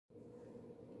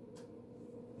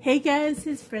Hey guys,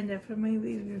 it's Brenda from my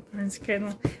Reborn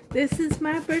Cradle. This is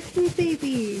my birthday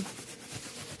baby.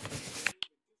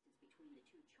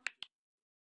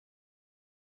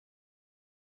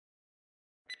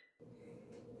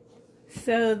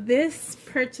 So this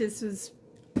purchase was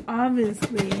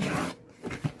obviously,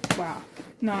 well,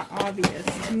 not obvious.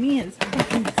 To me it's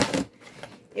obvious.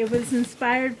 It was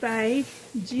inspired by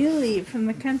Julie from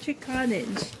the Country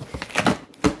Cottage.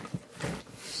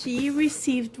 She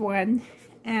received one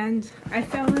and I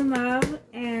fell in love,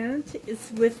 and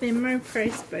it's within my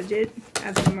price budget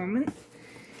at the moment.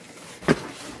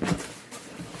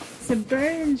 It's a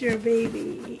Berenguer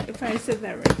baby, if I said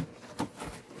that right.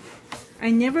 I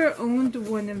never owned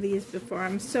one of these before.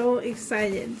 I'm so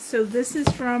excited. So this is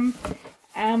from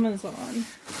Amazon.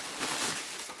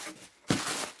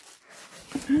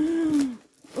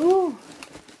 Oh,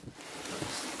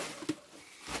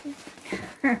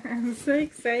 I'm so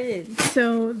excited.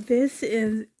 So this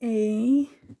is a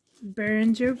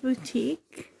Berenguer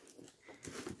boutique.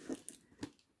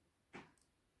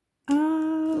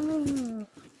 Oh,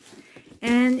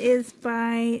 and it's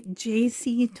by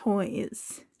JC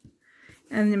Toys.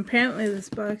 And apparently this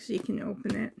box, you can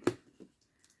open it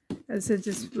as a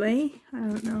display. I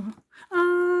don't know.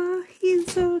 Oh,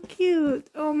 he's so cute.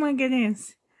 Oh my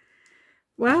goodness.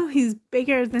 Wow, he's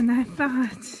bigger than I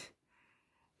thought.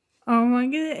 Oh my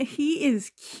goodness, he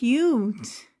is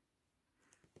cute.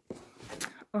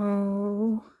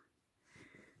 Oh.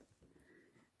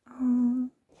 Oh.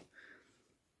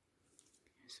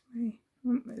 Here's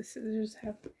my scissors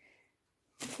have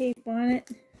tape on it.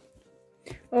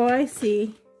 Oh, I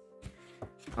see.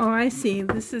 Oh, I see.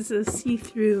 This is a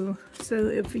see-through. So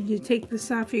if you take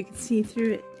this off, you can see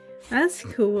through it. That's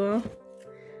cool.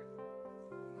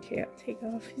 Okay, I'll take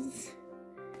off his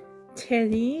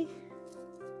teddy.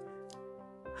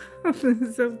 Oh, this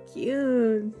is so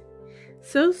cute.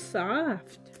 So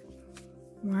soft.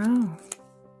 Wow.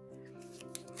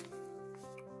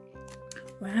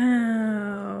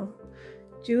 Wow.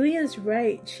 Julia's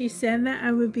right. She said that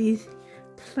I would be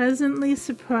pleasantly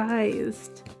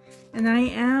surprised, and I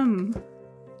am.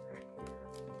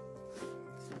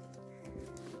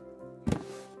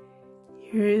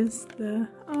 Here's the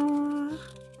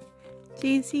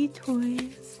JC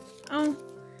Toys. Oh,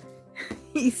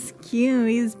 he's cute.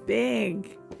 He's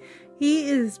big. He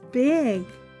is big.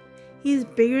 He's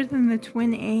bigger than the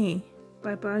Twin A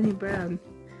by Bonnie Brown.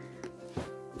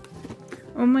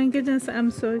 Oh my goodness,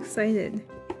 I'm so excited.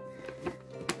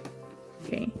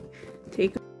 Okay,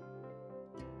 take.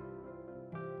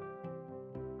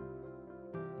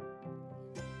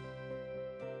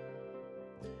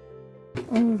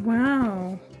 Oh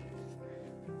wow.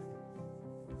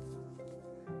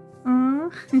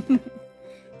 Oh.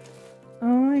 Oh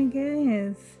my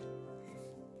goodness.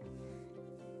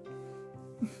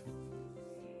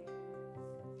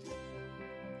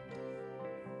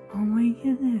 Oh my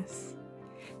goodness.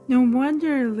 No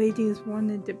wonder ladies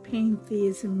wanted to paint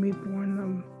these and reborn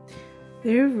them.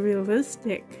 They're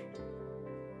realistic.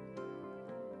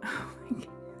 Oh my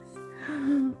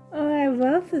goodness. Oh, I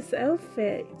love this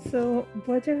outfit. So,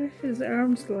 what are his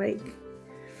arms like?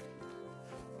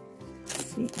 Let's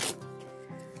see.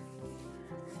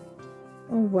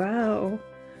 Oh, wow.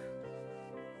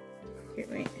 Okay,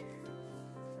 wait.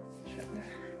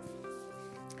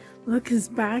 Look, his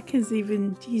back is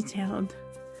even detailed.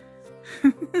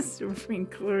 It's a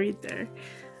wrinkle right there.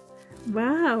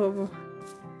 Wow.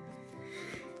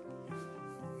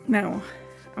 Now,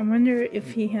 I wonder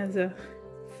if he has a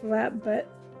flat butt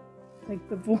like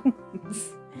the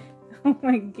bones. Oh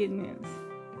my goodness.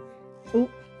 Oh,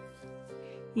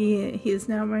 he's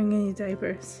not wearing any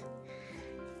diapers.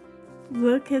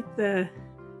 Look at the...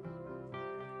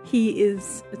 He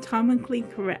is atomically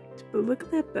correct. But look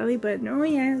at that belly button. Oh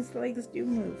yeah, his legs do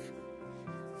move.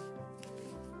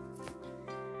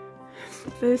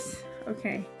 This,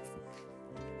 okay.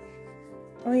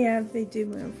 Oh yeah, they do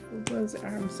move. Those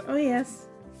arms. Oh yes.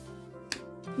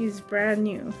 He's brand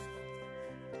new.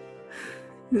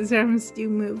 His arms do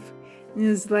move. And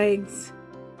his legs,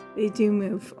 they do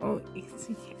move. Oh,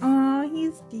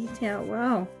 he's detailed.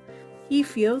 Wow. He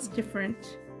feels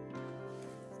different.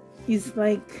 He's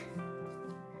like...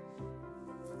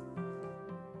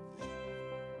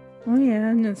 Oh yeah,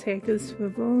 and his head could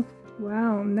swivel.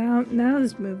 Wow, now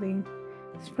it's moving.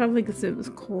 It's probably because it was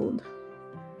cold.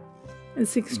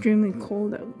 It's extremely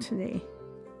cold out today.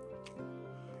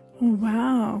 Oh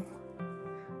wow.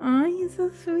 Oh, he's so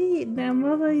sweet. Now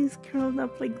Mother, he's curled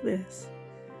up like this.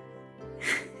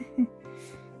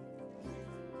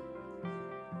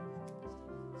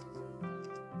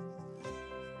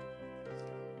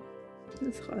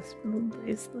 This hospital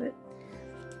bracelet.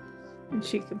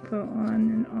 which you can put on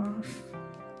and off.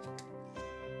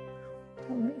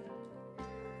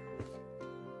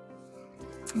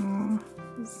 Oh,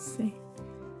 let's see.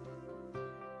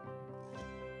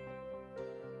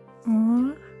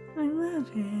 Oh, I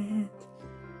love it.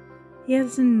 He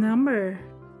has a number.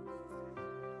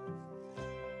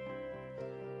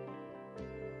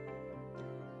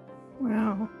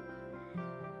 Wow.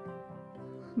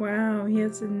 Wow, he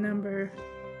has a number.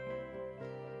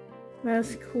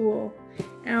 That's cool.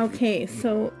 Okay,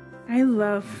 so I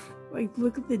love, like,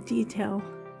 look at the detail.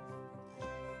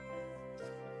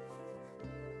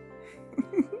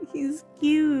 He's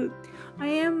cute. I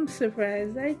am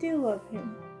surprised. I do love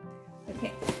him.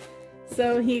 Okay,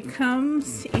 so he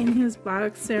comes in his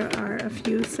box. There are a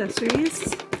few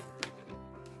accessories.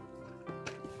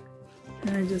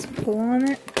 And I just pull on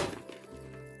it.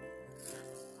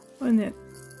 When it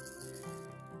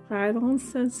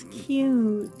rattles, that's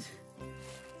cute.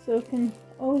 So it can,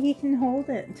 oh, he can hold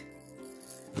it.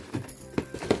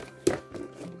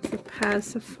 It's a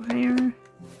pacifier,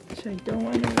 which I don't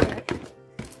want to wreck.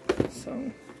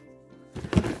 So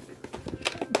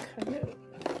cut it.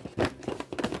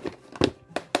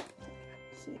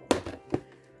 See.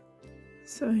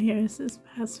 So here's this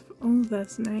pacifier. Oh,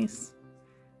 that's nice.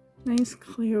 Nice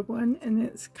clear one, and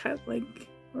it's cut like,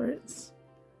 or it's.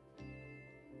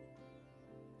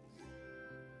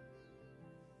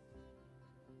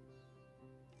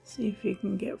 See if you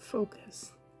can get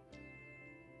focus.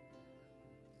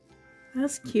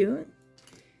 That's cute.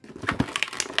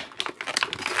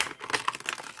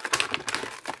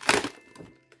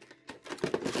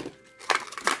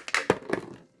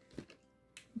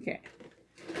 Okay.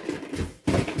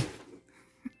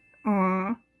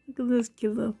 Aw, look at this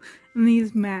cute little, and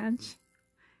these match.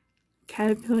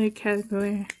 Caterpillar,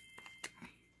 caterpillar.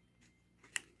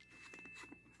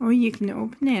 Oh, you can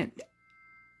open it.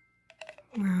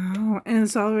 Wow, and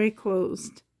it's already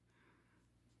closed.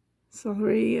 It's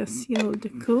already sealed.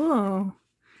 Cool.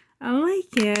 I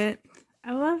like it.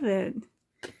 I love it.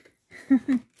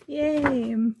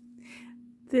 Yay.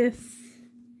 There's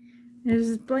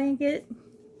his blanket.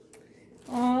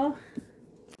 Oh,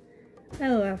 I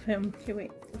love him. Okay,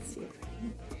 wait. Let's see if I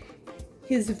can.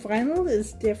 His vinyl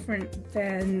is different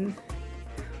than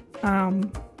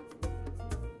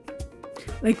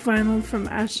like vinyl from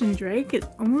Ash and Drake. It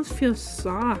almost feels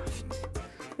soft.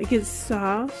 Like it's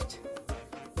soft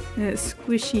and it's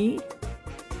squishy.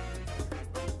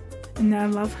 And I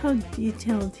love how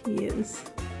detailed he is.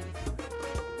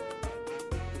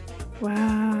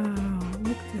 Wow,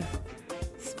 look at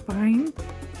the spine.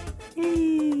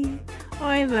 Yay! Oh,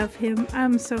 I love him.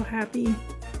 I'm so happy.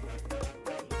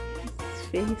 His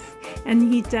face.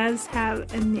 And he does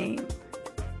have a name.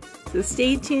 So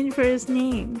stay tuned for his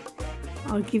name.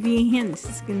 I'll give you a hint.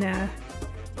 It's gonna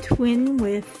twin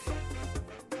with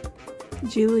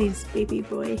Julie's baby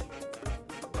boy.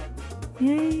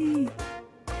 Yay!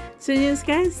 So anyways,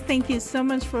 guys, thank you so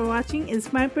much for watching.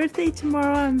 It's my birthday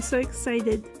tomorrow. I'm so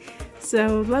excited.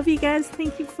 So love you guys.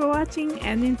 Thank you for watching.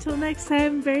 And until next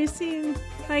time, very soon.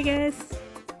 Bye, guys.